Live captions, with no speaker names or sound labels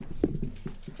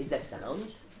there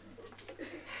sound?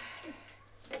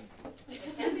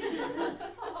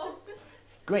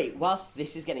 Great. Whilst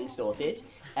this is getting sorted,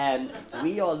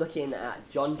 we are looking at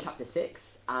John chapter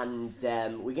 6, and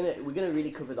we're gonna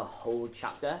really cover the whole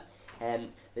chapter.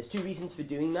 There's two reasons for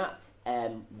doing that.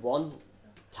 One,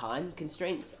 time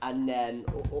constraints, and then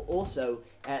also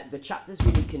the chapter's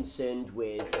really concerned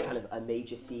with kind of a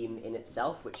major theme in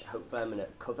itself, which hopefully I'm going to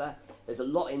cover. There's a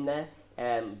lot in there,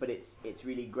 but it's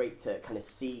really great to kind of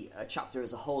see a chapter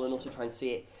as a whole and also try and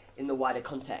see it in the wider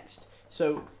context.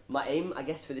 So my aim, I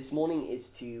guess, for this morning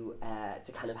is to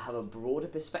kind of have a broader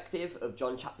perspective of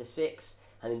John chapter 6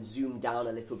 and then zoom down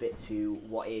a little bit to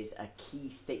what is a key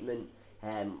statement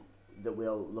that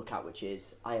we'll look at, which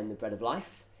is, I am the bread of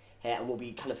life. And we'll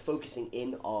be kind of focusing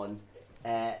in on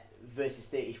verses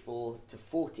 34 to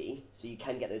 40, so you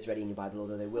can get those ready in your Bible,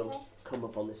 although they will come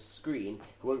up on the screen.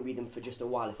 We won't read them for just a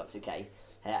while, if that's okay.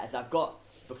 As I've got,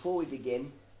 before we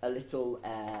begin, a little,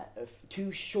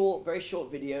 two very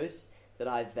short videos that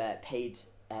I've paid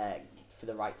for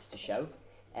the rights to show,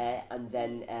 and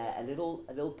then a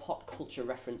little pop culture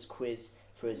reference quiz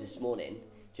for us this morning,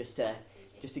 just to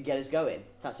get us going.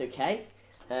 If that's okay.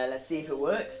 Let's see if it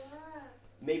works.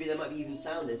 Maybe there might be even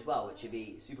sound as well, which would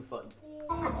be super fun.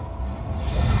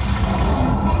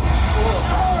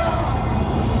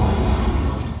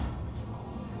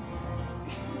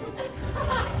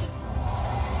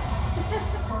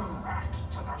 Come back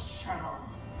to the shadow.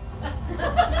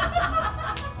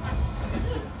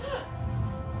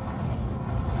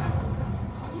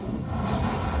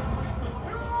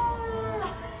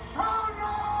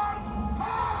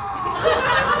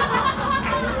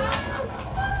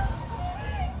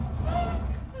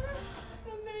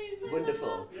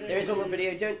 Wonderful. There is one more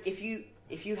video. If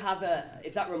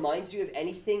that reminds you of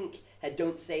anything,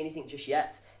 don't say anything just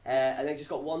yet. And I've just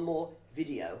got one more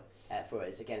video for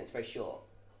us. Again, it's very short.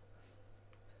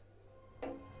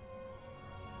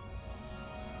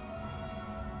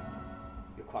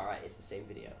 You're quite right. It's the same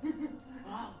video. With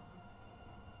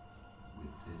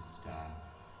this staff,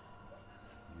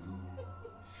 you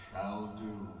shall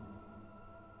do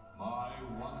my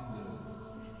wonders.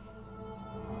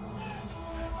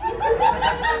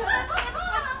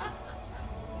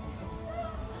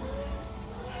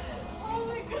 Oh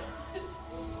my gosh.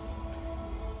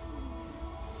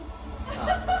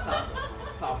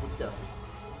 It's powerful stuff.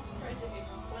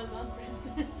 Well done, Prince.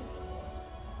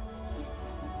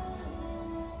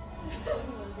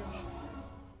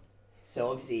 So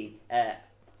obviously,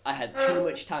 I had too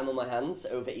much time on my hands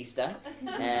over Easter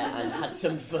and had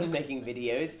some fun making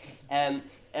videos.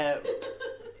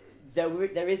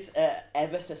 There is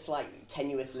ever so slight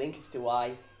tenuous link as to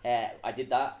why I did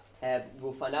that.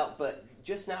 We'll find out. But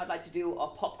just now I'd like to do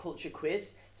our pop culture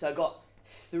quiz. So I got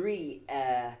three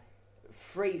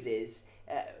phrases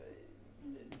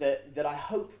that I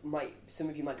hope some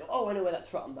of you might go, oh, I know where that's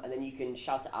from. And then you can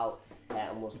shout it out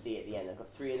and we'll see at the end. I've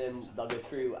got three of them. They'll go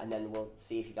through and then we'll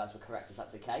see if you guys were correct, if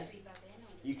that's okay.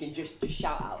 You can just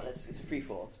shout out. It's a free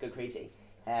fall. Let's go crazy.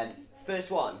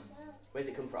 First one. Where's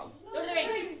it come from? Lord of the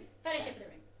Rings. Fellowship of the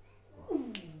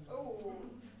Ring. Oh.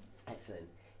 Excellent.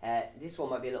 This one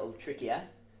might be a little trickier.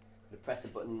 We press the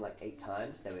button like 8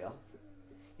 times. There we are.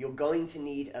 You're going to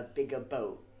need a bigger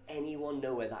boat. Anyone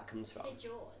know where that comes from? Is it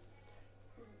Jaws?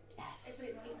 Yes.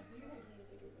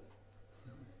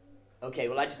 Okay,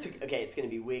 well it's going to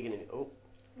be we're going to... Oh.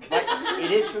 Right,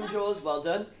 it is from Jaws, well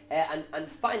done. And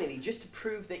finally, just to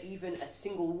prove that even a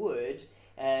single word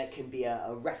can be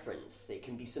a reference. It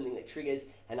can be something that triggers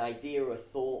an idea or a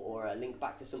thought or a link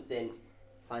back to something.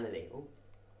 Finally,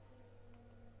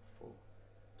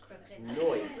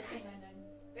 Noise.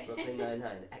 Brooklyn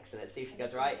Nine-Nine. Excellent. Let's see if you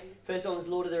guys are right. First one was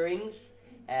Lord of the Rings.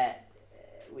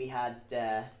 We had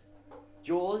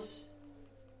Jaws.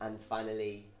 And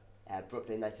finally,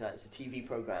 Brooklyn Nine-Nine. It's a TV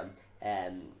program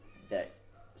that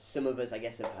some of us, I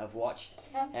guess, have watched.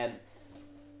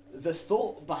 The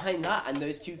thought behind that and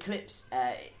those two clips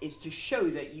is to show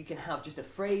that you can have just a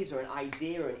phrase or an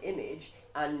idea or an image,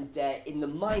 and in the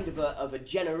mind of a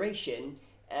generation,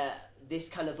 this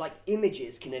kind of like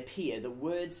images can appear. The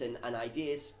words and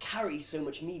ideas carry so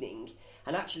much meaning,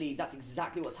 and actually that's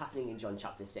exactly what's happening in John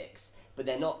chapter 6, but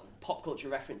they're not pop culture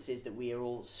references that we are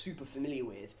all super familiar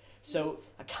with. So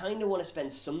I kind of want to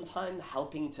spend some time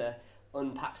helping to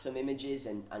unpack some images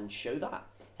and show that.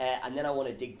 And then I want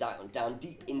to dig down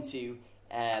deep into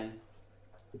that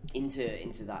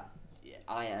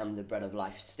I am the bread of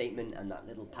life statement and that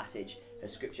little passage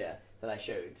of scripture that I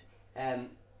showed.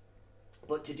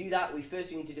 But to do that, we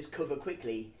need to just cover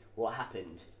quickly what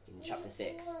happened in chapter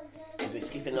 6, because we're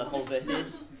skipping the whole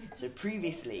verses. So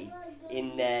previously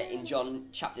in John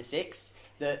chapter 6.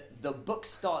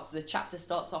 The chapter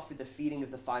starts off with the feeding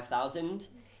of the 5,000.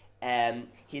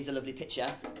 Here's a lovely picture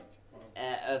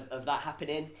of that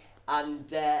happening.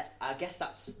 And I guess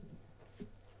that's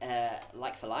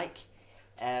like for like.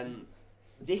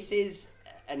 This is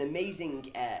an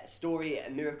amazing story, a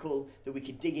miracle that we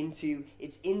could dig into.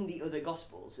 It's in the other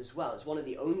Gospels as well. It's one of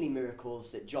the only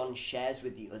miracles that John shares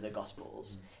with the other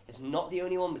Gospels. It's not the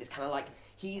only one, but it's kind of like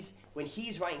when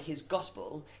he's writing his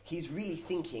Gospel, he's really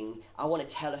thinking, I want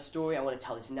to tell a story, I want to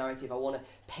tell this narrative, I want to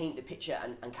paint the picture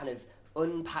and kind of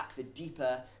unpack the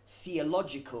deeper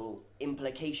theological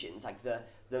implications, like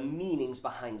the meanings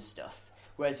behind stuff.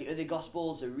 Whereas the other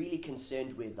Gospels are really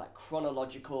concerned with like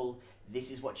chronological,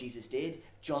 this is what Jesus did.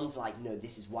 John's like, no,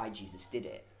 this is why Jesus did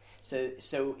it.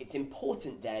 So it's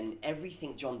important then,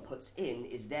 everything John puts in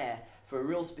is there for a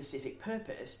real specific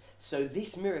purpose. So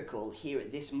this miracle here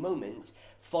at this moment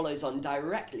follows on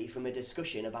directly from a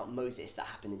discussion about Moses that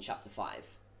happened in chapter 5.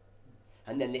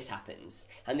 And then this happens.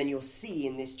 And then you'll see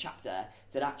in this chapter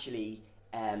that actually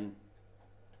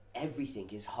everything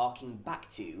is harking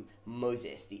back to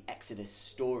Moses, the Exodus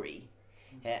story.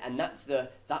 And that's the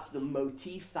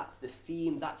motif, that's the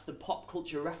theme, that's the pop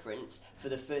culture reference for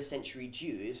the first century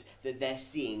Jews that they're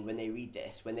seeing when they read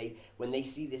this. When they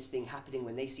see this thing happening,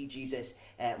 when they see Jesus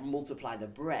multiply the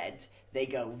bread, they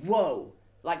go, whoa,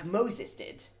 like Moses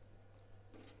did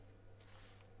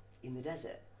in the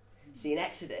desert. See, in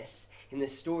Exodus, in the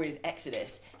story of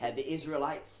Exodus, the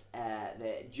Israelites,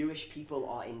 the Jewish people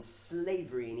are in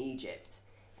slavery in Egypt,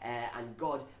 and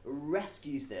God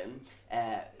rescues them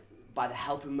by the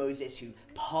help of Moses, who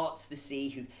parts the sea,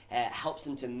 who helps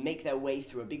them to make their way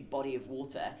through a big body of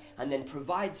water, and then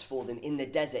provides for them in the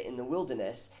desert, in the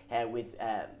wilderness, with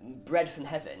bread from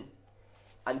heaven.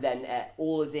 And then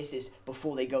all of this is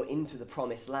before they go into the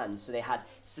promised land. So they had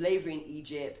slavery in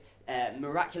Egypt,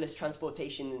 miraculous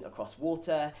transportation across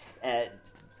water,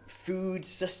 food,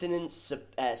 sustenance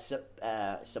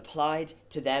supplied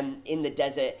to them in the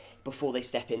desert before they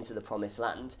step into the promised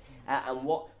land. And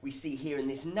what we see here in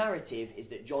this narrative is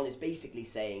that John is basically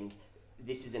saying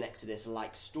this is an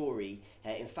Exodus-like story.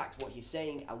 In fact, what he's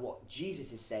saying and what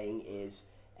Jesus is saying is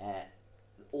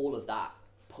all of that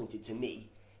pointed to me.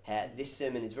 This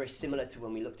sermon is very similar to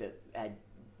when we looked at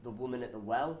the woman at the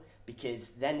well,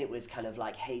 because then it was kind of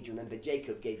like, hey, do you remember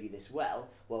Jacob gave you this well?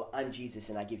 Well, I'm Jesus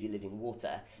and I give you living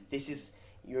water. This is,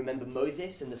 you remember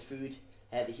Moses and the food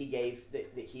that he gave,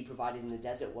 that he provided in the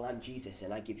desert? Well, I'm Jesus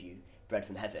and I give you bread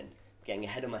from heaven. I'm getting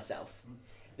ahead of myself.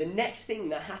 The next thing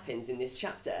that happens in this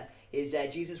chapter is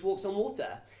Jesus walks on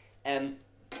water.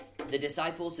 The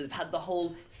disciples have had the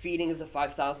whole feeding of the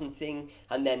 5,000 thing,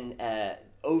 and then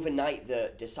overnight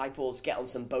the disciples get on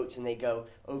some boats and they go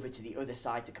over to the other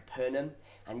side to Capernaum,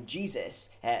 and Jesus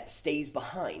stays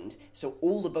behind. So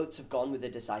all the boats have gone with the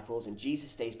disciples and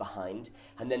Jesus stays behind,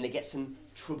 and then they get some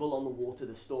trouble on the water.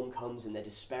 The storm comes and they're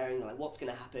despairing. They're like, what's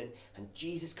going to happen? And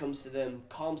Jesus comes to them,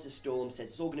 calms the storm, says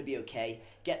it's all going to be okay,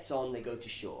 gets on, they go to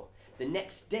shore. The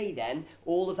next day then,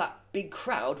 all of that big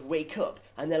crowd wake up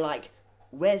and they're like,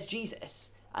 where's Jesus?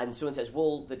 And someone says,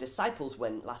 well, the disciples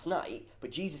went last night,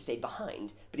 but Jesus stayed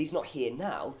behind, but he's not here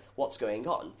now. What's going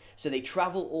on? So they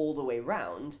travel all the way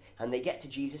round, and they get to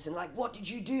Jesus, and like, what did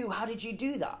you do? How did you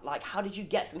do that? Like, how did you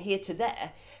get from here to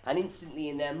there? And instantly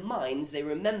in their minds, they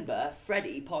remember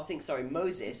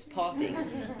Moses parting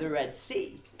the Red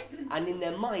Sea. And in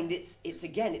their mind, it's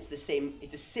the same,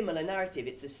 it's a similar narrative,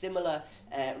 it's a similar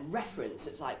reference.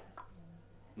 It's like,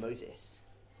 Moses.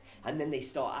 And then they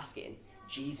start asking,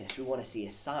 Jesus, we want to see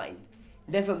a sign.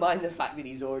 Never mind the fact that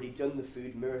he's already done the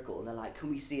food miracle. They're like, can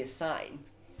we see a sign?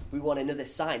 We want another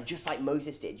sign, just like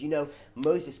Moses did. You know,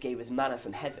 Moses gave us manna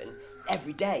from heaven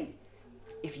every day.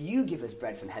 If you give us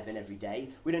bread from heaven every day,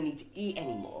 we don't need to eat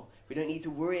anymore. We don't need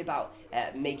to worry about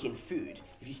making food.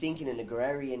 If you think in an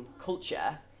agrarian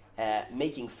culture,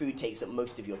 making food takes up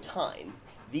most of your time.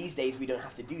 These days we don't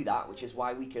have to do that, which is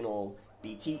why we can all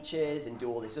be teachers and do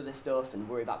all this other stuff and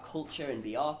worry about culture and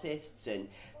be artists and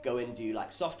go and do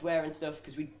like software and stuff,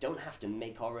 because we don't have to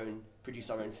produce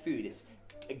our own food. It's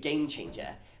a game changer.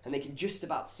 And they can just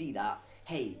about see that,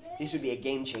 hey, this would be a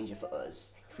game changer for us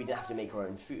if we didn't have to make our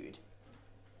own food.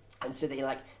 And so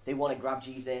they want to grab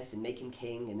Jesus and make him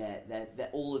king, and they're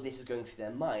all of this is going through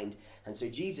their mind. And so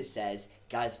Jesus says,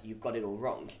 guys, you've got it all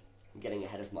wrong. I'm getting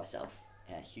ahead of myself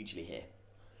hugely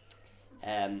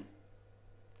here.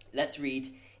 Let's read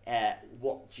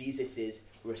what Jesus'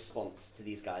 response to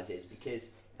these guys is,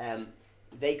 because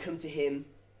they come to him,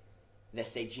 they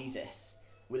say, Jesus,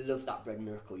 we love that bread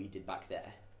miracle you did back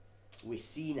there. We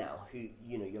see now who,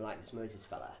 you're like this Moses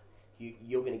fella.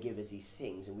 You're going to give us these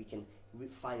things and we can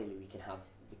finally we can have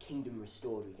the kingdom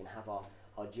restored, we can have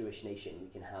our Jewish nation, we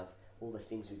can have all the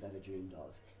things we've ever dreamed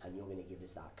of, and you're going to give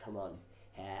us that, come on.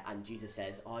 And Jesus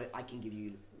says,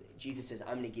 Jesus says,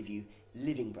 I'm going to give you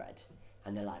living bread.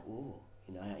 And they're like, whoa,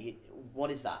 what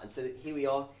is that? And so here we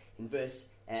are in verse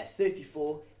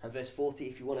 34 and verse 40.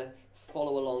 If you want to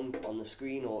follow along on the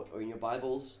screen or in your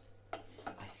Bibles,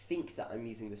 I think that I'm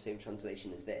using the same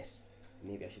translation as this.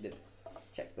 Maybe I should have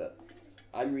checked, but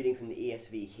I'm reading from the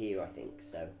ESV here, I think,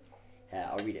 so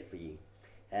I'll read it for you.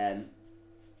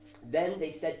 Then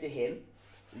they said to him,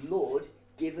 Lord,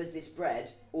 give us this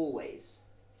bread always.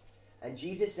 And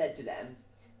Jesus said to them,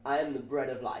 I am the bread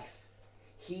of life.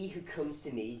 He who comes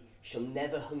to me shall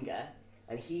never hunger,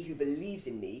 and he who believes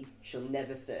in me shall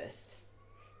never thirst.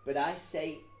 But I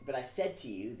said to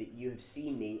you that you have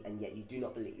seen me, and yet you do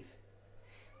not believe.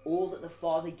 All that the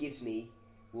Father gives me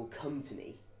will come to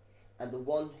me, and the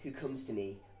one who comes to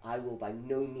me I will by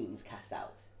no means cast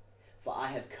out. For I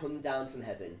have come down from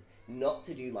heaven, not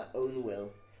to do my own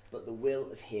will, but the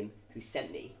will of him who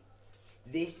sent me.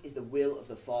 This is the will of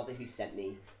the Father who sent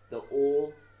me,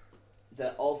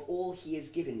 that of all he has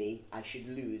given me I should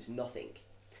lose nothing,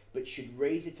 but should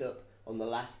raise it up on the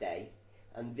last day.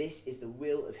 And this is the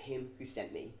will of him who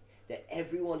sent me, that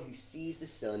everyone who sees the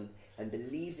Son and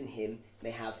believes in him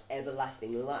may have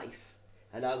everlasting life,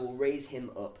 and I will raise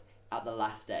him up at the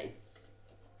last day.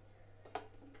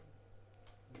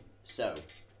 So,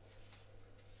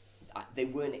 they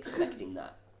weren't expecting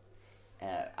that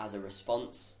as a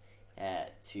response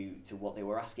to what they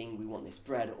were asking. We want this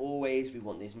bread always. We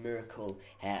want this miracle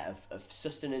of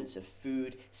sustenance, of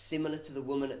food. Similar to the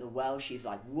woman at the well, she's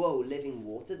like, whoa, living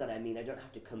water, that I don't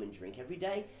have to come and drink every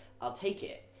day. I'll take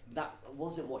it. That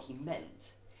wasn't what he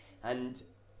meant. And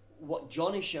what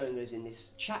John is showing us in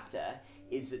this chapter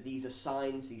is that these are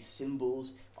signs, these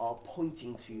symbols are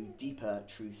pointing to deeper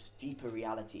truths, deeper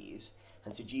realities.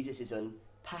 And so Jesus is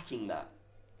unpacking that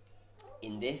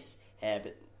in this,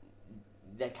 but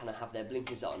they kind of have their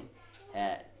blinkers on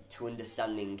to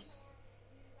understanding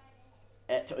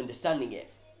it.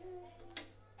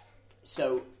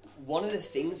 So one of the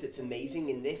things that's amazing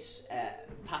in this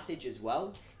passage as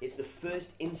well, it's the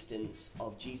first instance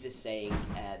of Jesus saying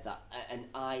that an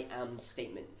I am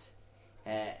statement.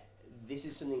 This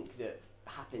is something that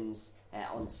happens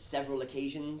on several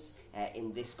occasions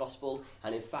in this gospel,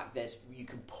 and in fact you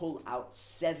can pull out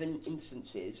 7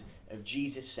 instances of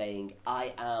Jesus saying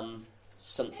I am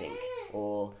something,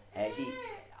 or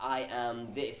I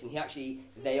am this, and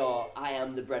I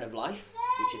am the bread of life,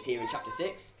 which is here in chapter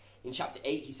 6. In chapter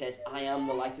 8 he says I am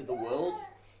the light of the world.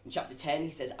 In chapter 10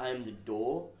 he says I am the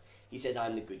door. He says I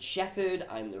am the good shepherd,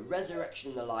 I am the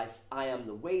resurrection and the life, I am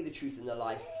the way, the truth and the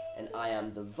life, and I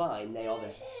am the vine. They are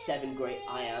the 7 great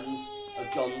I ams of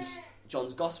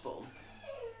John's gospel.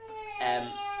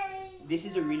 This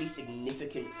is a really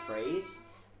significant phrase,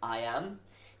 I am,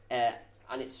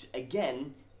 and it's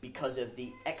again because of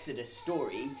the Exodus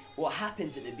story. What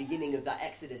happens at the beginning of that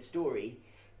Exodus story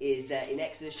is in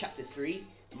Exodus chapter 3,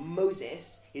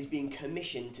 Moses is being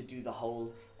commissioned to do the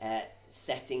whole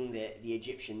setting the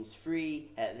Egyptians free,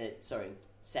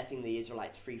 setting the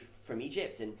Israelites free from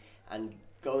Egypt, and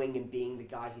going and being the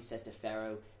guy who says to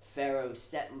Pharaoh,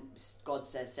 God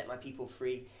says, set my people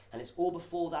free. And it's all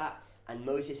before that, and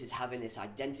Moses is having this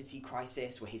identity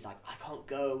crisis where he's like, I can't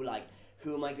go, like,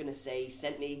 who am I going to say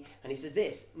sent me? And he says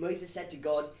this, Moses said to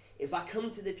God, if I come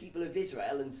to the people of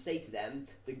Israel and say to them,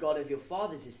 the God of your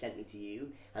fathers has sent me to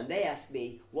you, and they ask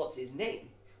me, what's his name?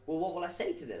 Well, what will I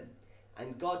say to them?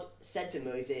 And God said to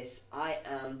Moses, I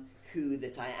am who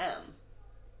that I am.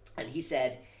 And he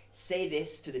said, say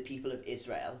this to the people of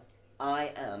Israel,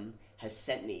 I am has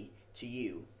sent me to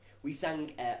you. We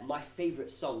sang my favourite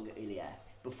song earlier,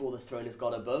 Before the Throne of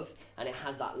God Above, and it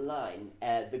has that line,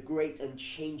 the great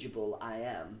unchangeable I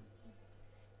am.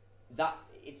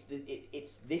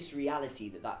 It's this reality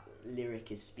that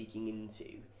lyric is speaking into,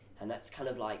 and that's kind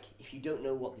of like, if you don't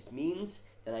know what this means,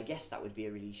 then I guess that would be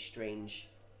a really strange,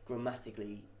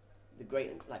 grammatically, the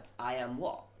great, like, I am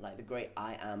what? Like, the great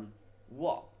I am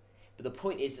what? But the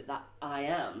point is that I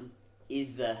am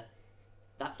is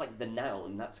that's like the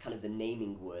noun, that's kind of the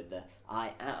naming word, the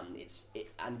I am.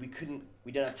 And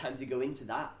we don't have time to go into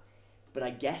that, but I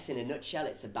guess in a nutshell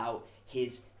it's about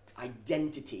his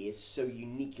identity is so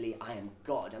uniquely, I am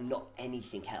God, I'm not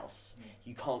anything else.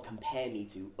 You can't compare me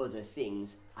to other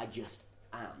things, I just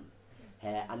am.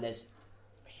 And there's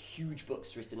huge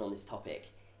books written on this topic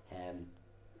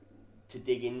to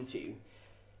dig into,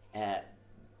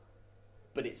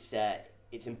 but it's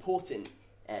important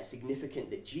significant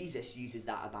that Jesus uses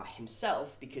that about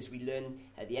himself, because we learn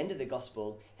at the end of the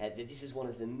gospel that this is one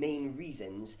of the main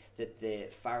reasons that the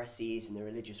Pharisees and the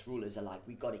religious rulers are like,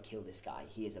 we've got to kill this guy.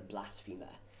 He is a blasphemer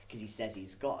because he says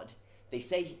he's God. They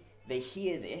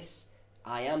hear this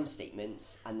I am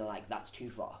statements and they're like, that's too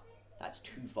far. That's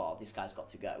too far. This guy's got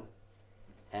to go.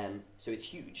 So it's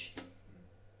huge.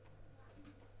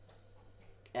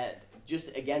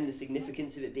 Just again, the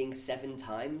significance of it being 7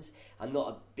 times. I'm not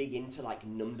a big into like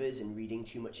numbers and reading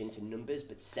too much into numbers,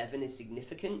 but 7 is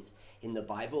significant in the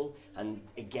Bible. And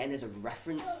again, as a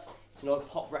reference, it's not a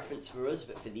pop reference for us,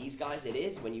 but for these guys it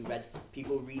is. When you read,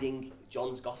 people reading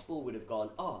John's Gospel would have gone,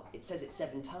 oh, it says it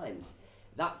 7 times.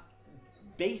 That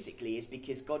basically is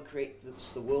because God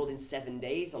creates the world in 7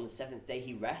 days. On the 7th day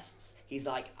he rests. He's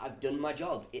like, I've done my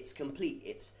job. It's complete.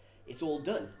 It's all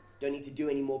done. Don't need to do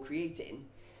any more creating.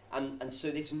 And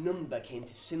so this number came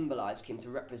to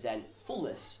represent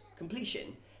fullness,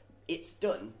 completion. It's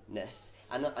doneness.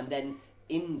 And then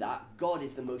in that, God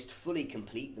is the most fully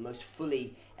complete, the most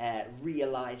fully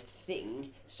realized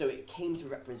thing. So it came to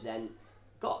represent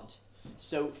God.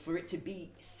 So for it to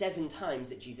be 7 times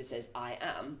that Jesus says, I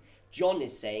am, John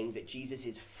is saying that Jesus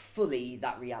is fully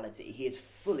that reality. He is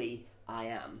fully I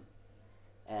am.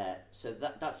 So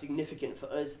that's significant for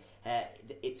us.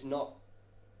 It's not...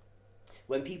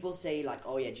 When people say like,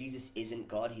 oh yeah, Jesus isn't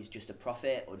God, he's just a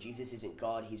prophet, or Jesus isn't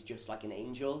God, he's just like an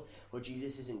angel, or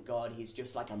Jesus isn't God, he's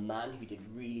just like a man who did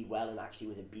really well and actually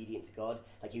was obedient to God,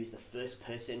 like he was the first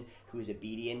person who was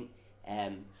obedient.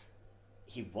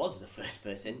 He was the first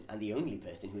person and the only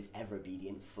person who was ever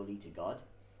obedient fully to God,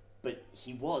 but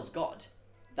he was God.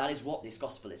 That is what this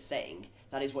gospel is saying.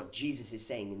 That is what Jesus is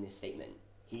saying in this statement.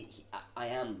 I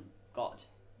am God.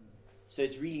 So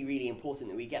it's really, really important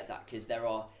that we get that, because there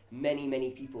are many,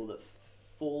 many people that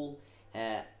fall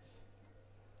at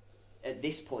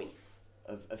this point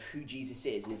of who Jesus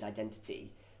is and his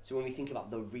identity. So when we think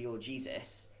about the real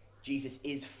Jesus, Jesus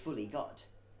is fully God.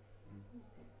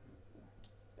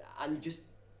 And just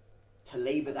to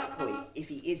labour that point, if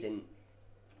he isn't,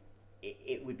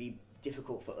 it would be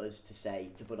difficult for us to say,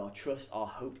 to put our trust, our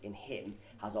hope in him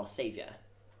as our saviour.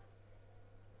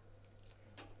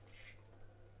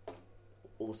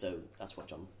 Also, that's what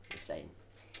John is saying.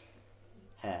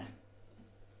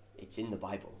 It's in the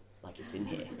Bible, like it's in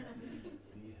here.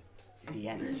 The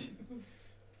end.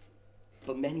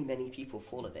 But many, many people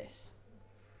fall at this.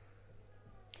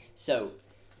 So,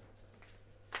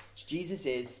 Jesus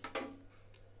is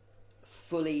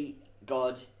fully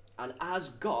God, and as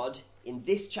God, in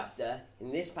this chapter,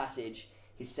 in this passage,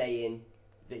 he's saying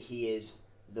that he is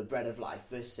the bread of life.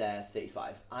 Verse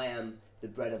 35, I am the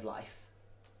bread of life.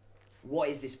 What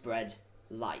is this bread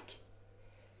like?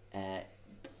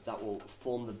 That will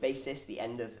form the basis, the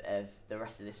end of the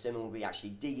rest of this sermon. We'll be actually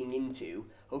digging into,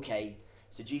 okay,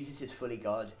 so Jesus is fully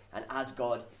God, and as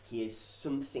God, he is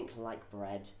something like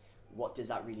bread. What does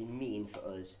that really mean for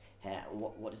us?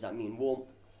 What does that mean? Well,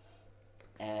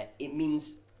 it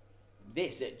means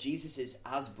this, that Jesus is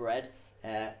as bread.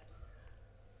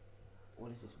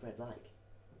 What is this bread like?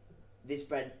 This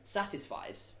bread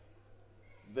satisfies.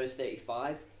 Verse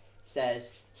 35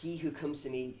 says, he who comes to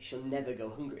me shall never go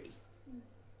hungry.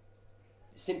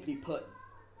 Simply put,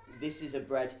 this is a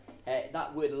bread.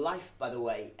 That word life, by the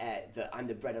way, that I'm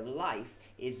the bread of life,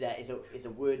 is a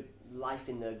word life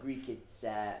in the Greek. It's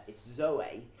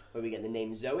zoe, where we get the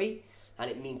name Zoe,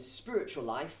 and it means spiritual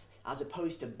life, as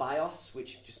opposed to bios,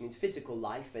 which just means physical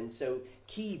life. And so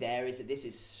key there is that this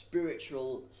is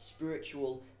spiritual,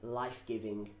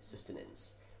 life-giving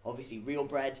sustenance. Obviously, real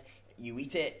bread, you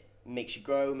eat it, makes you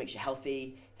grow, makes you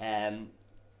healthy.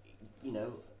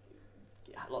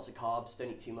 Lots of carbs, don't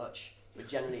eat too much, but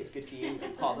generally it's good for you.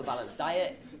 Part of a balanced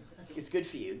diet, it's good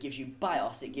for you. It gives you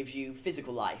bios, it gives you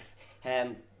physical life.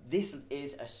 This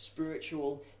is a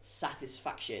spiritual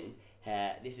satisfaction.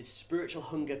 This is spiritual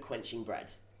hunger quenching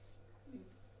bread.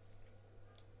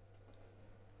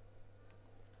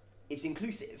 It's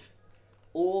inclusive.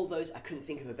 All those, I couldn't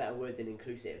think of a better word than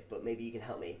inclusive, but maybe you can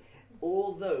help me.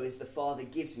 All those the Father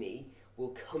gives me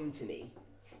will come to me,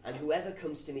 and whoever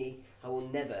comes to me, I will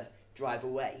never drive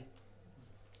away.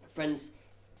 Friends,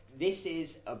 this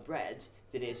is a bread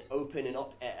that is open and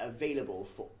available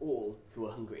for all who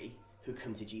are hungry, who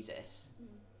come to Jesus.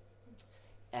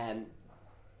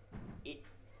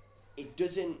 It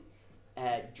doesn't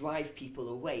drive people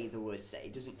away, the words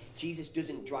say. Jesus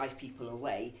doesn't drive people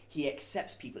away. He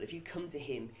accepts people. If you come to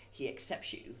him, he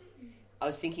accepts you. I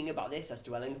was thinking about this, I was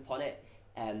dwelling upon it.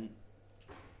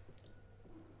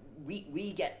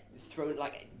 We get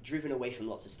driven away from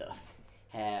lots of stuff.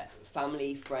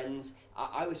 Family, friends.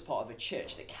 I was part of a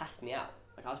church that cast me out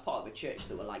Like, I was part of a church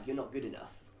that were like, you're not good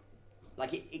enough.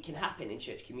 Like, it can happen in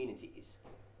church communities.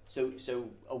 So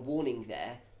a warning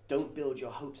there, don't build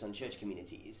your hopes on church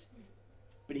communities.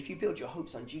 But if you build your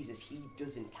hopes on Jesus, he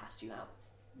doesn't cast you out.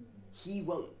 He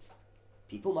won't.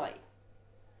 People might,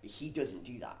 but he doesn't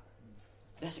do that.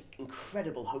 That's an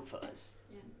incredible hope for us.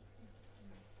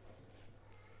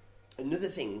 Another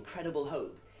thing, incredible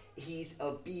hope, he's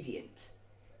obedient.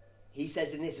 He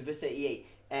says in this, in verse 38,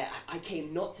 I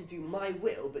came not to do my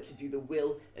will, but to do the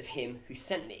will of him who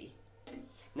sent me.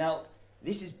 Now,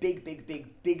 this is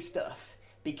big stuff,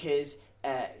 because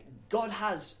God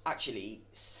has actually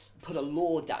put a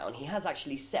law down. He has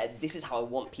actually said, this is how I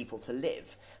want people to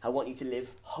live. I want you to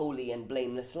live holy and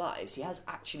blameless lives. He has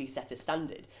actually set a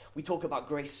standard. We talk about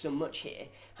grace so much here,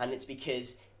 and it's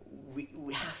because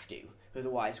we have to.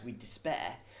 Otherwise, we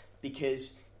despair,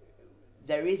 because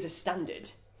there is a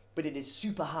standard, but it is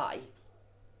super high.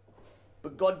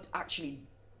 But God actually,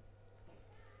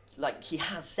 he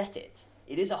has set it.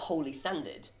 It is a holy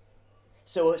standard.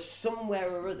 So somewhere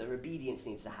or other, obedience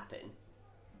needs to happen.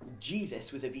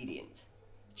 Jesus was obedient.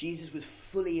 Jesus was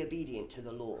fully obedient to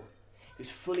the law. He was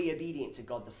fully obedient to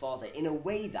God the Father in a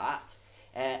way that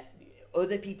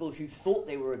other people who thought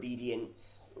they were obedient,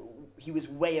 he was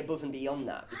way above and beyond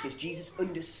that, because Jesus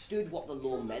understood what the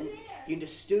law meant. He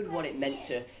understood what it meant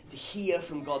to hear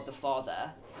from God the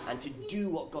Father and to do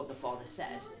what God the Father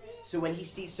said. So when he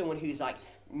sees someone who's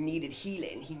needed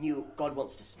healing, he knew God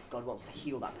wants to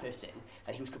heal that person,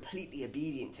 and he was completely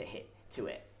obedient to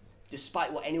it,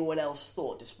 despite what anyone else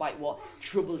thought, despite what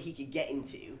trouble he could get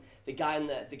into. The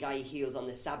guy he heals on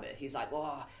the Sabbath, he's like,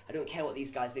 well, I don't care what these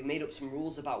guys, they made up some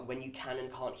rules about when you can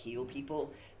and can't heal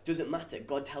people. Doesn't matter.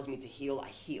 God tells me to heal, I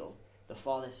heal. The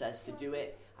Father says to do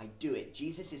it, I do it.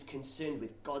 Jesus is concerned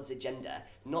with God's agenda,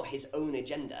 not his own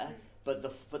agenda, but the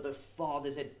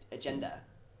Father's agenda.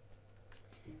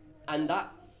 And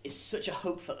that is such a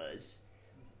hope for us,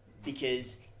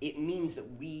 because it means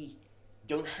that we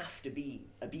don't have to be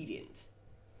obedient.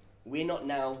 We're not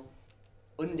now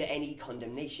under any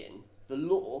condemnation. The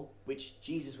law, which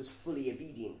Jesus was fully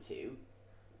obedient to,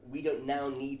 we don't now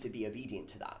need to be obedient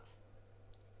to that,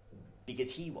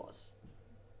 because he was.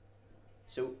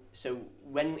 So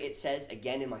when it says,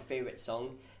 again in my favourite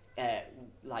song,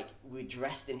 we're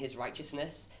dressed in his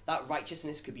righteousness, that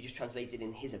righteousness could be just translated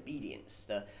in his obedience,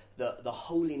 the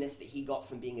holiness that he got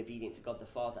from being obedient to God the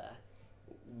Father.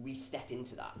 We step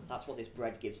into that. That's what this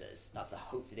bread gives us. That's the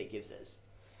hope that it gives us.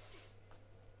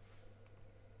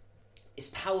 It's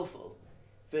powerful.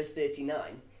 Verse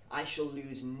 39, I shall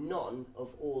lose none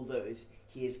of all those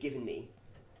he has given me.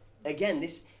 Again,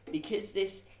 because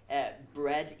this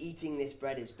bread, eating this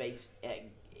bread is based,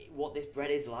 what this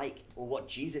bread is like, or what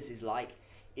Jesus is like,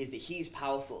 is that he's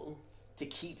powerful to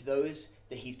keep those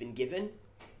that he's been given.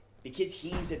 Because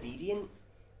he's obedient,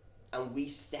 and we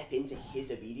step into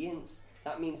his obedience,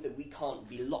 that means that we can't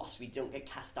be lost. We don't get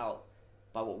cast out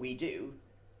by what we do.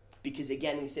 Because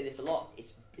again, we say this a lot,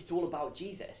 it's all about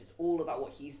Jesus. It's all about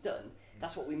what he's done.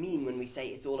 That's what we mean when we say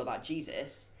it's all about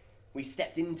Jesus. We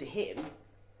stepped into him.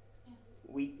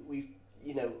 We're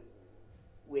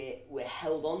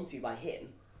held onto by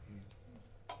him.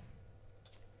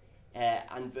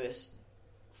 And verse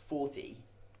 40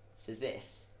 says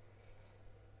this: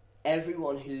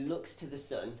 everyone who looks to the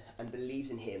Son and believes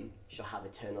in him shall have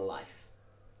eternal life,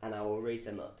 and I will raise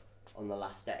them up on the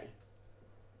last day.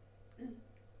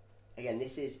 Again,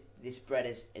 this bread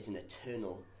is an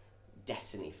eternal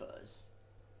destiny for us.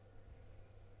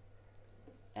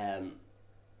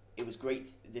 It was great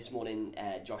this morning.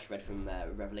 Josh read from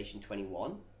Revelation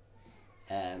 21,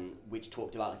 which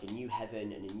talked about a new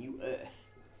heaven and a new earth,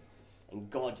 and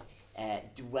God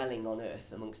dwelling on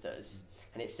earth amongst us.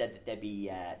 And it said that there'd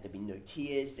be no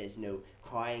tears, there's no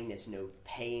crying, there's no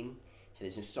pain,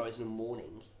 there's no sorrow, there's no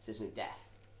mourning, there's no death.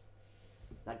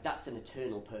 That's an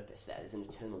eternal purpose there. There's an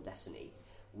eternal destiny.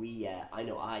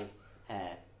 I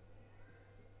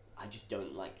just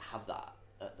don't have that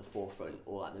at the forefront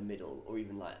or at the middle or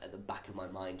even at the back of my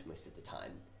mind most of the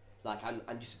time.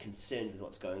 I'm just concerned with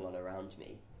what's going on around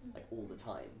me all the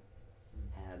time.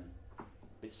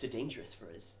 But it's so dangerous for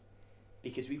us,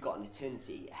 because we've got an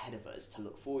eternity ahead of us to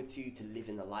look forward to live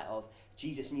in the light of.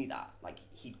 Jesus knew that.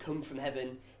 He'd come from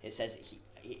heaven. It says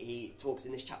he talks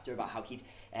in this chapter about how he'd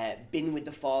been with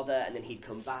the Father, and then he'd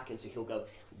come back, and so he'll go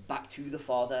back to the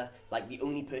Father. The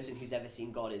only person who's ever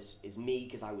seen God is me,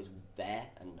 because I was there,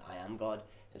 and I am God.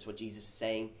 That's what Jesus is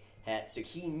saying. So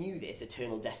he knew this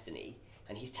eternal destiny,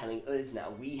 and he's telling us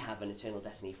now we have an eternal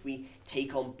destiny. If we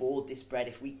take on board this bread,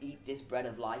 if we eat this bread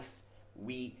of life,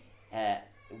 we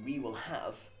will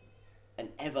have an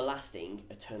everlasting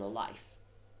eternal life.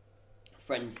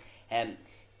 Friends,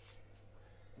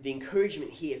 the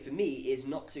encouragement here for me is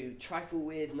not to trifle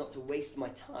with, not to waste my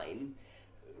time,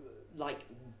 like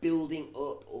building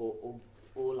up or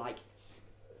like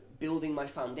building my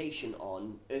foundation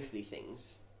on earthly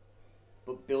things,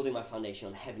 but building my foundation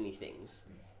on heavenly things.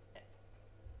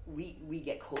 We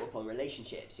get caught up on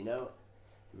relationships,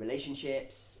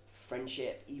 relationships,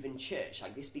 friendship, even church.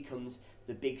 Like this becomes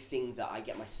the big thing that I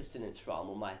get my sustenance from,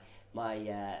 or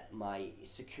my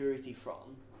security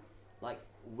from. Like,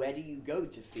 where do you go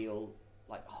to feel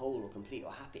like whole or complete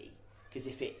or happy? Because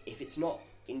if it's not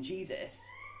in Jesus,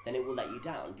 then it will let you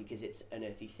down because it's an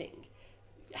earthly thing.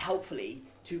 Helpfully,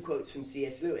 2 quotes from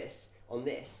C.S. Lewis on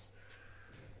this.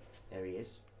 There he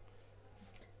is.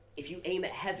 If you aim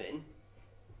at heaven,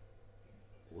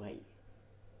 wait.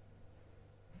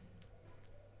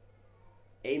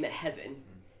 Aim at heaven,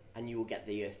 and you will get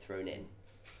the earth thrown in.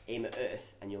 Aim at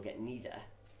earth, and you'll get neither.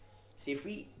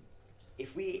 See,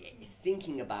 if we're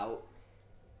thinking about,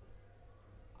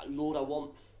 Lord, I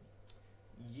want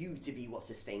you to be what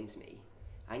sustains me.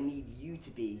 I need you to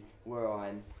be where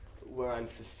I'm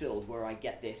fulfilled, where I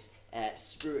get this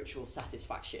spiritual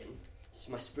satisfaction.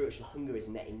 So my spiritual hunger is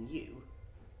met in you.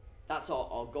 That's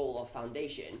our goal, our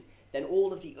foundation. Then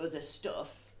all of the other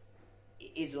stuff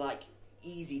is like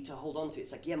easy to hold on to.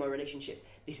 It's like, yeah, my relationship,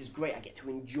 this is great. I get to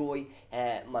enjoy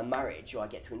my marriage, or I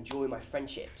get to enjoy my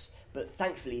friendships. But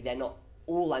thankfully, they're not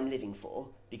all I'm living for,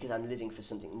 because I'm living for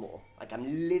something more. Like,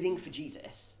 I'm living for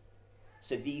Jesus.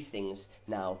 So these things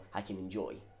now I can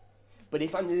enjoy. But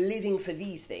if I'm living for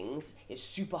these things, it's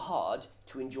super hard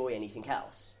to enjoy anything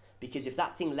else. Because if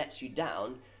that thing lets you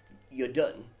down, you're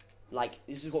done. Like,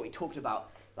 this is what we talked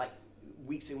about, like,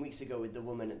 weeks and weeks ago with the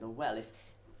woman at the well.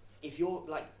 If you're,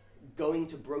 like, going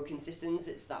to broken systems,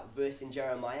 it's that verse in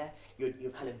Jeremiah,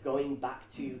 you're kind of going back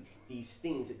to these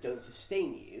things that don't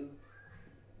sustain you,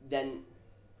 then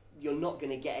you're not going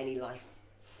to get any life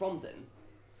from them.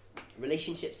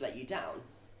 Relationships let you down.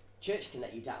 Church can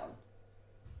let you down.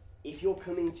 If you're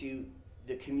coming to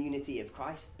the community of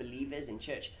Christ, believers in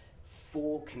church,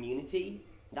 for community,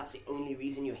 that's the only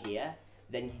reason you're here,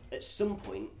 then at some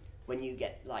point, when you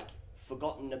get, like,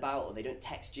 forgotten about, or they don't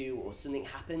text you, or something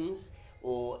happens,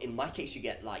 or in my case, you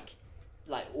get, like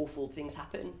awful things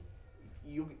happen,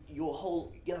 you're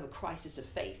going to have a crisis of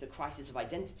faith, a crisis of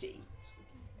identity.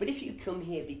 But if you come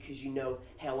here because you know,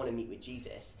 hey, I want to meet with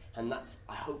Jesus, and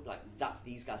I hope that's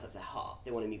these guys, that's their heart. They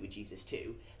want to meet with Jesus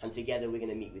too, and together we're going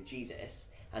to meet with Jesus.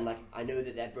 And I know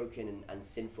that they're broken and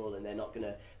sinful, and they're not going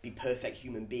to be perfect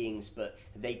human beings, but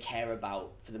they care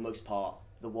about, for the most part,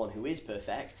 the one who is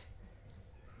perfect.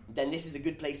 Then this is a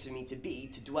good place for me to be,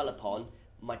 to dwell upon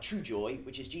my true joy,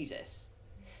 which is Jesus.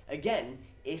 Again,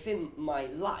 if in my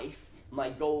life my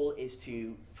goal is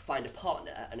to find a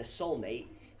partner and a soulmate,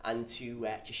 and to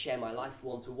share my life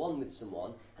one-to-one with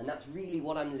someone, and that's really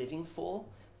what I'm living for,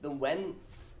 then when,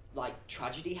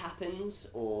 tragedy happens,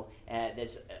 or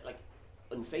there's,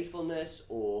 unfaithfulness,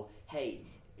 or, hey,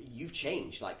 you've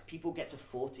changed. People get to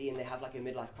 40 and they have, a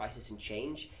midlife crisis and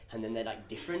change, and then they're,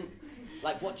 different.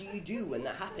 What do you do when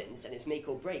that happens, and it's make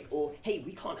or break? Or, hey,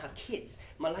 we can't have kids.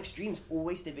 My life's dream's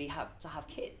always to have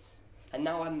kids. And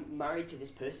now I'm married to this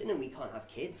person, and we can't have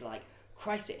kids.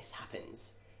 Crisis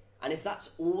happens. And if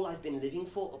that's all I've been living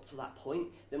for up to that point,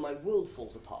 then my world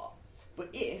falls apart. But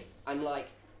if I'm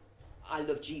I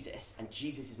love Jesus, and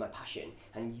Jesus is my passion,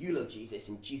 and you love Jesus,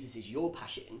 and Jesus is your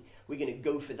passion, we're going to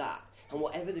go for that. And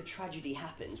whatever the tragedy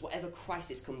happens, whatever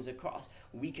crisis comes across,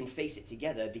 we can face it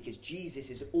together, because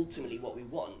Jesus is ultimately what we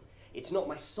want. It's not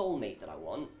my soulmate that I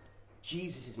want.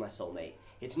 Jesus is my soulmate.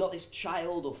 It's not this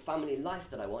child or family life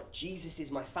that I want. Jesus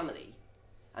is my family.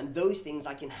 And those things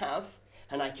I can have,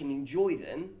 and I can enjoy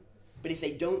them. But if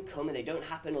they don't come, and they don't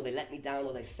happen, or they let me down,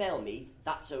 or they fail me,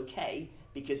 that's okay,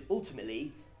 because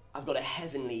ultimately, I've got a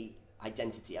heavenly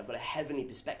identity. I've got a heavenly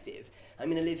perspective. I'm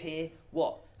going to live here,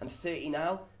 I'm 30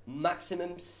 now,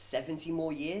 maximum 70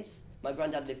 more years. My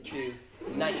granddad lived to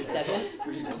 97.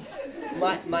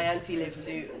 My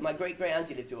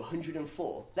great-great-auntie lived to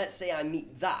 104. Let's say I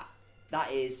meet that.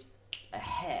 That is a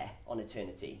hair on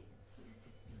eternity.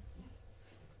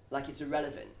 It's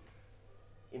irrelevant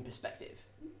in perspective.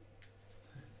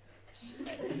 Just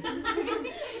double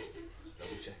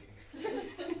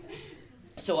checking.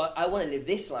 So I want to live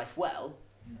this life well,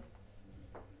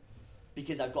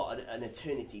 because I've got an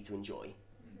eternity to enjoy.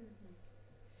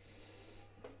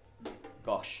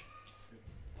 Gosh.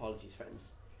 Apologies,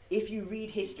 friends. If you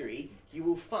read history, you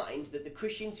will find that the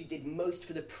Christians who did most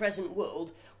for the present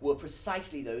world were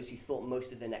precisely those who thought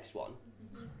most of the next one.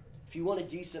 If you want to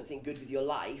do something good with your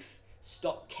life,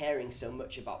 stop caring so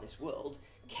much about this world.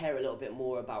 Care a little bit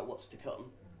more about what's to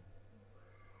come.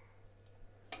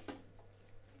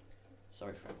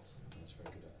 Sorry, friends. That's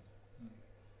very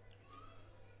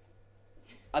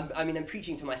good. I'm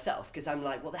preaching to myself because I'm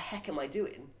like, what the heck am I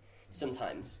doing?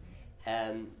 Sometimes.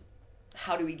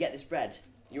 How do we get this bread?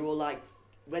 You're all like,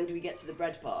 when do we get to the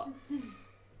bread part?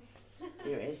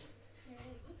 Here it is.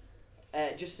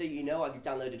 Just so you know, I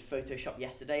downloaded Photoshop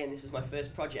yesterday and this was my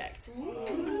first project.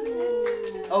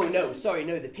 Oh no, sorry,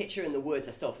 no, the picture and the words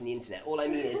I stole from the internet. All I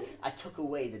mean is, I took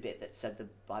away the bit that said the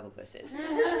Bible verses.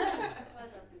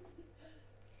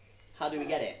 How do we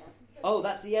get it? Oh,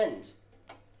 that's the end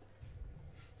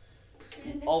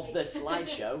of the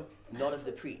slideshow, not of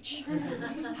the preach.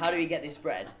 How do we get this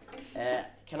bread?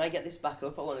 Can I get this back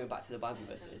up? I want to go back to the Bible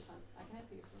verses.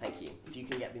 Thank you. If you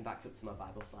can get me back up to my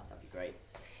Bible slide, that'd be great.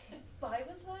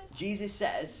 Bible slide? Jesus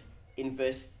says in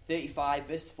verse 35,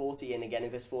 verse 40, and again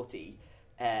in verse 40,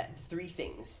 three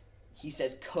things. He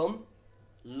says, come,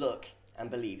 look, and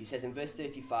believe. He says in verse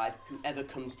 35, whoever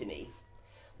comes to me.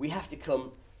 We have to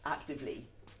come actively.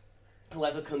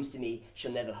 Whoever comes to me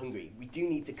shall never hungry. We do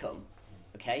need to come,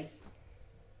 okay?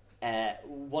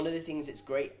 One of the things that's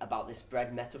great about this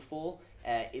bread metaphor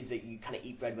is that you kind of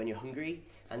eat bread when you're hungry.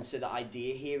 And so the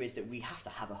idea here is that we have to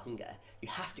have a hunger. You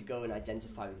have to go and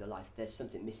identify with your life. There's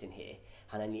something missing here,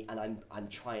 and I'm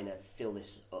trying to fill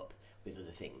this up with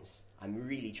other things. I'm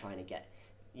really trying to get,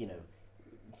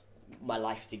 my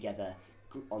life together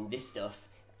on this stuff.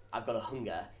 I've got a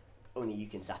hunger. Only you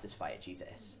can satisfy it,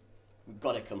 Jesus. We've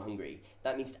got to come hungry.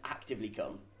 That means to actively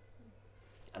come.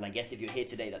 And I guess if you're here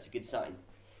today, that's a good sign.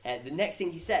 The next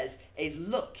thing he says is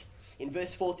look. In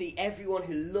verse 40, everyone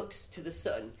who looks to the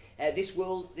Son. This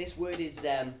word is,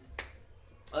 it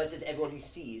says everyone who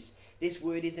sees. This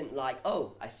word isn't like,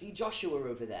 oh, I see Joshua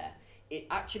over there.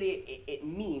 It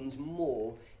means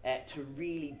more to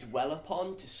really dwell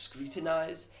upon, to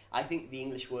scrutinize. I think the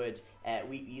English word,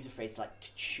 we use a phrase like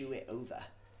to chew it over,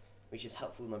 which is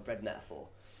helpful with my bread metaphor.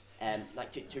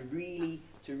 Like to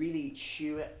really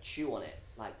chew on it.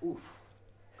 Like, oof,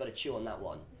 got to chew on that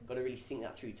one. Got to really think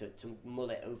that through, to mull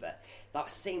it over. That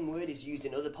same word is used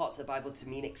in other parts of the Bible to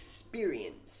mean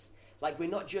experience. Like, we're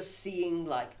not just seeing,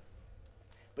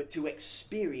 but to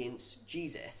experience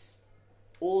Jesus.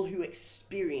 All who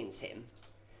experience him.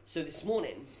 So this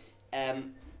morning,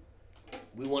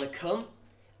 we want to come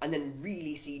and then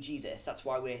really see Jesus. That's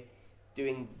why we're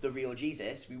doing the real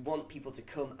Jesus. We want people to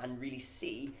come and really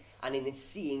see, and in his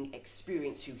seeing,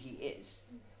 experience who he is.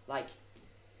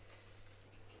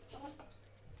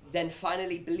 Then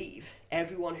finally believe.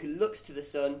 Everyone who looks to the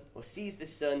Son or sees the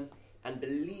Son and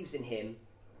believes in him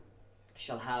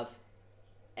shall have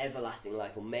everlasting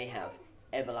life, or may have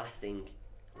everlasting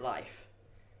life.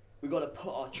 We've got to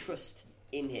put our trust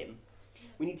in him.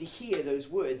 We need to hear those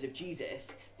words of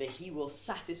Jesus, that he will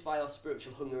satisfy our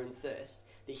spiritual hunger and thirst,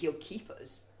 that he'll keep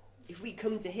us. If we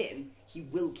come to him, he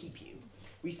will keep you.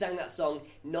 We sang that song,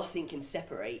 nothing can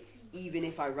separate, even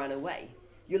if I ran away.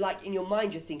 You're like, in your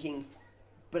mind, you're thinking,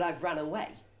 but I've ran away.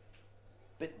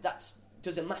 But that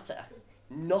doesn't matter.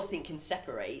 Nothing can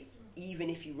separate, even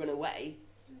if you run away.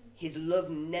 His love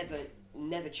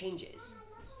never changes.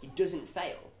 He doesn't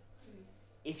fail.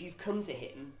 If you've come to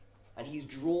him, and he's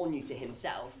drawn you to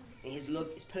himself, and his love,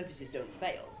 his purposes don't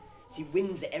fail. So he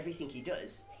wins at everything he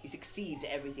does. He succeeds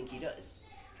at everything he does.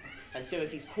 And so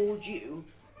if he's called you,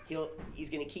 he's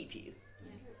going to keep you.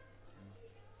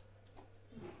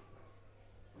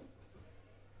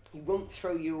 He won't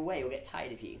throw you away or get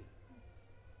tired of you.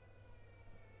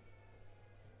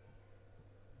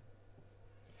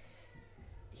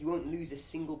 He won't lose a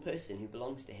single person who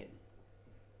belongs to him.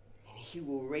 And he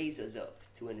will raise us up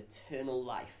to an eternal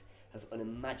life of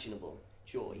unimaginable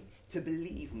joy. To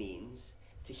believe means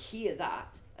to hear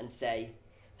that and say,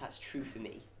 that's true for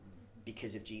me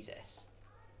because of Jesus.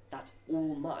 That's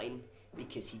all mine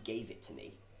because he gave it to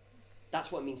me. That's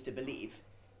what it means to believe.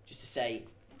 Just to say,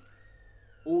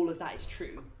 all of that is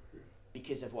true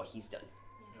because of what he's done.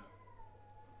 Yeah.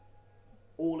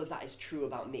 All of that is true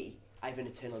about me. I have an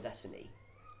eternal destiny.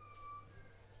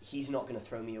 He's not going to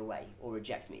throw me away or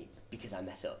reject me because I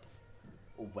mess up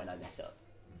or when I mess up.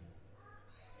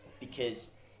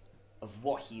 Because of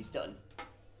what he's done.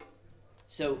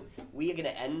 So we are going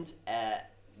to end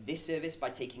this service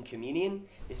by taking communion.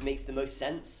 This makes the most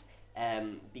sense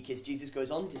because Jesus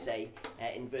goes on to say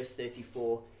in verse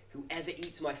 34, whoever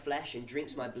eats my flesh and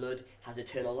drinks my blood has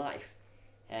eternal life.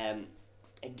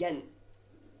 Again,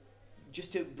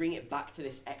 just to bring it back to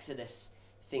this Exodus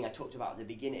thing I talked about at the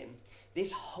beginning,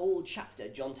 this whole chapter,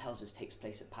 John tells us, takes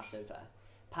place at Passover.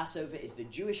 Passover is the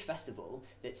Jewish festival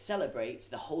that celebrates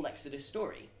the whole Exodus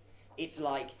story. It's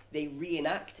like they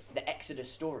reenact the Exodus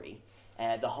story.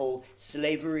 the whole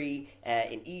slavery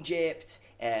in Egypt.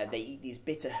 They eat these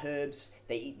bitter herbs.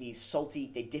 They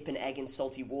eat they dip an egg in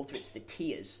salty water. It's the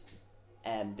tears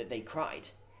that they cried.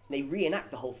 And they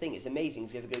reenact the whole thing. It's amazing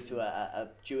if you ever go to a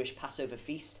Jewish Passover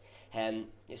feast.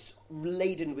 It's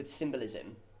laden with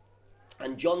symbolism.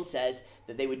 And John says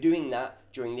that they were doing that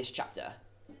during this chapter.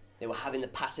 They were having the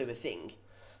Passover thing,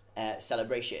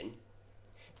 celebration.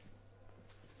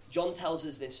 John tells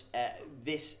us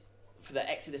this for the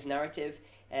Exodus narrative.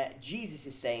 Jesus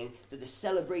is saying that the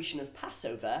celebration of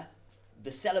Passover,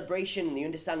 the celebration and the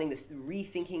understanding, the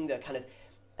rethinking, the kind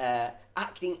of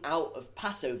acting out of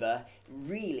Passover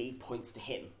really points to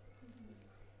him.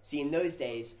 See, in those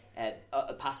days, at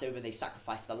Passover, they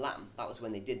sacrificed the lamb. That was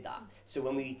when they did that. So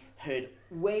when we heard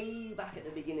way back at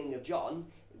the beginning of John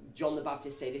the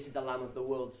Baptist say, "This is the Lamb of the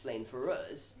world slain for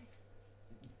us,"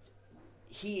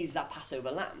 he is that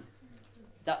Passover lamb.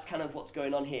 That's kind of what's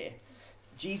going on here.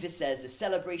 Jesus says the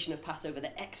celebration of Passover,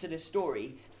 the Exodus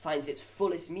story, finds its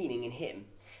fullest meaning in him.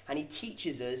 And he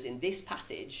teaches us in this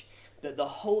passage that the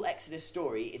whole Exodus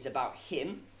story is about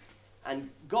him and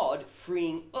God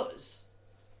freeing us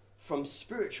from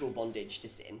spiritual bondage to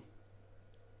sin.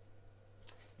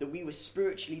 That we were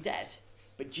spiritually dead,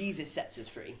 but Jesus sets us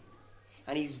free.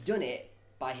 And he's done it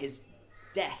by his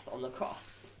death on the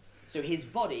cross. So his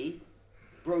body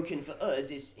broken for us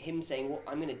is him saying, well,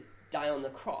 I'm going to die on the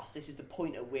cross. This is the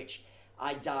point at which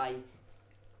I die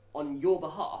on your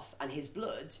behalf, and his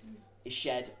blood is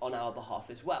shed on our behalf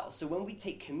as well. So when we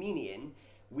take communion,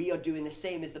 we are doing the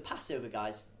same as the Passover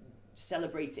guys,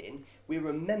 celebrating. We're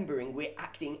remembering, we're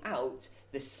acting out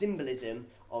the symbolism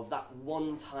of that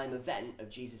one-time event of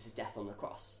Jesus' death on the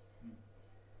cross,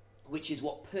 which is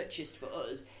what purchased for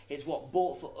us, it's what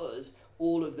bought for us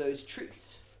all of those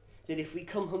truths. That if we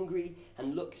come hungry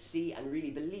and look, see, and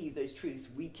really believe those truths,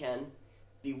 we can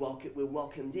be we're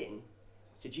welcomed in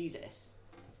to Jesus.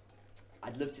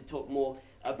 I'd love to talk more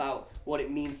about what it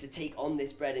means to take on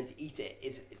this bread and to eat it.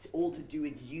 It's all to do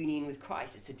with union with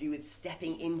Christ. It's to do with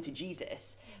stepping into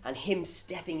Jesus and him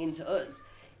stepping into us.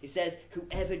 He says,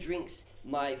 whoever eats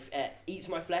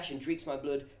my flesh and drinks my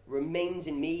blood remains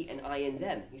in me and I in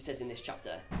them. He says in this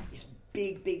chapter. It's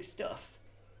big, big stuff.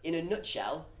 In a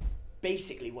nutshell,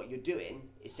 basically what you're doing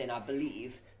is saying, I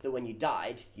believe that when you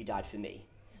died for me.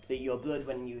 That your blood,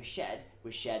 when you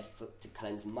was shed to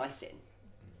cleanse my sin.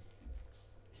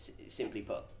 Simply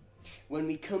put. When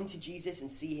we come to Jesus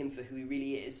and see him for who he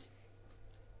really is,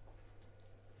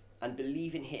 and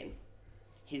believe in him,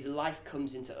 his life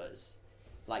comes into us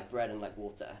like bread and like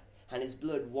water, and his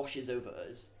blood washes over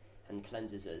us and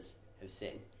cleanses us of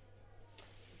sin.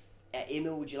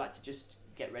 Emil, would you like to just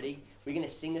get ready? We're going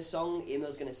to sing a song.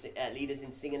 Emil's going to lead us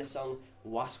in singing a song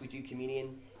whilst we do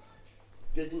communion.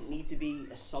 Doesn't need to be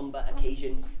a somber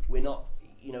occasion. We're not,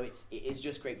 it is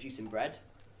just grape juice and bread.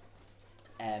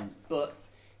 But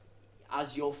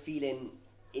as you're feeling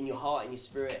in your heart and your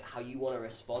spirit how you want to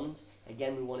respond,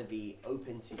 again, we want to be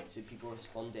open to people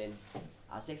responding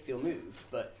as they feel moved.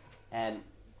 But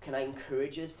can I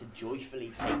encourage us to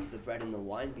joyfully take the bread and the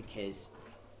wine, because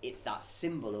it's that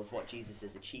symbol of what Jesus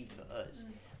has achieved for us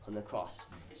on the cross.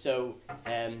 So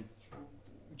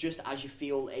just as you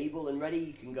feel able and ready,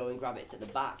 you can go and grab it. It's at the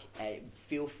back.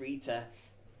 Feel free to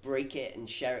break it and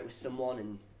share it with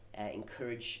someone and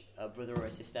encourage a brother or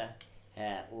a sister,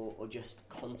 or just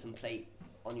contemplate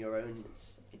on your own.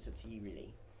 It's up to you,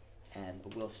 really.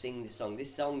 But we'll sing this song.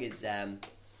 This song is an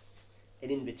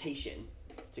invitation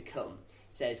to come.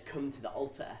 It says, come to the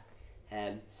altar.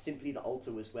 Simply the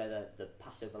altar was where the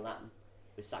Passover lamb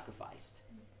was sacrificed.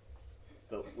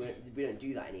 But we don't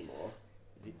do that anymore.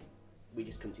 We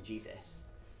just come to Jesus.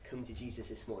 Come to Jesus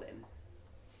this morning.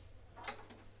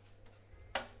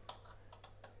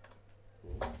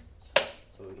 That's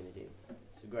what we're going to do.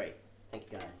 So great. Thank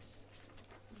you, guys.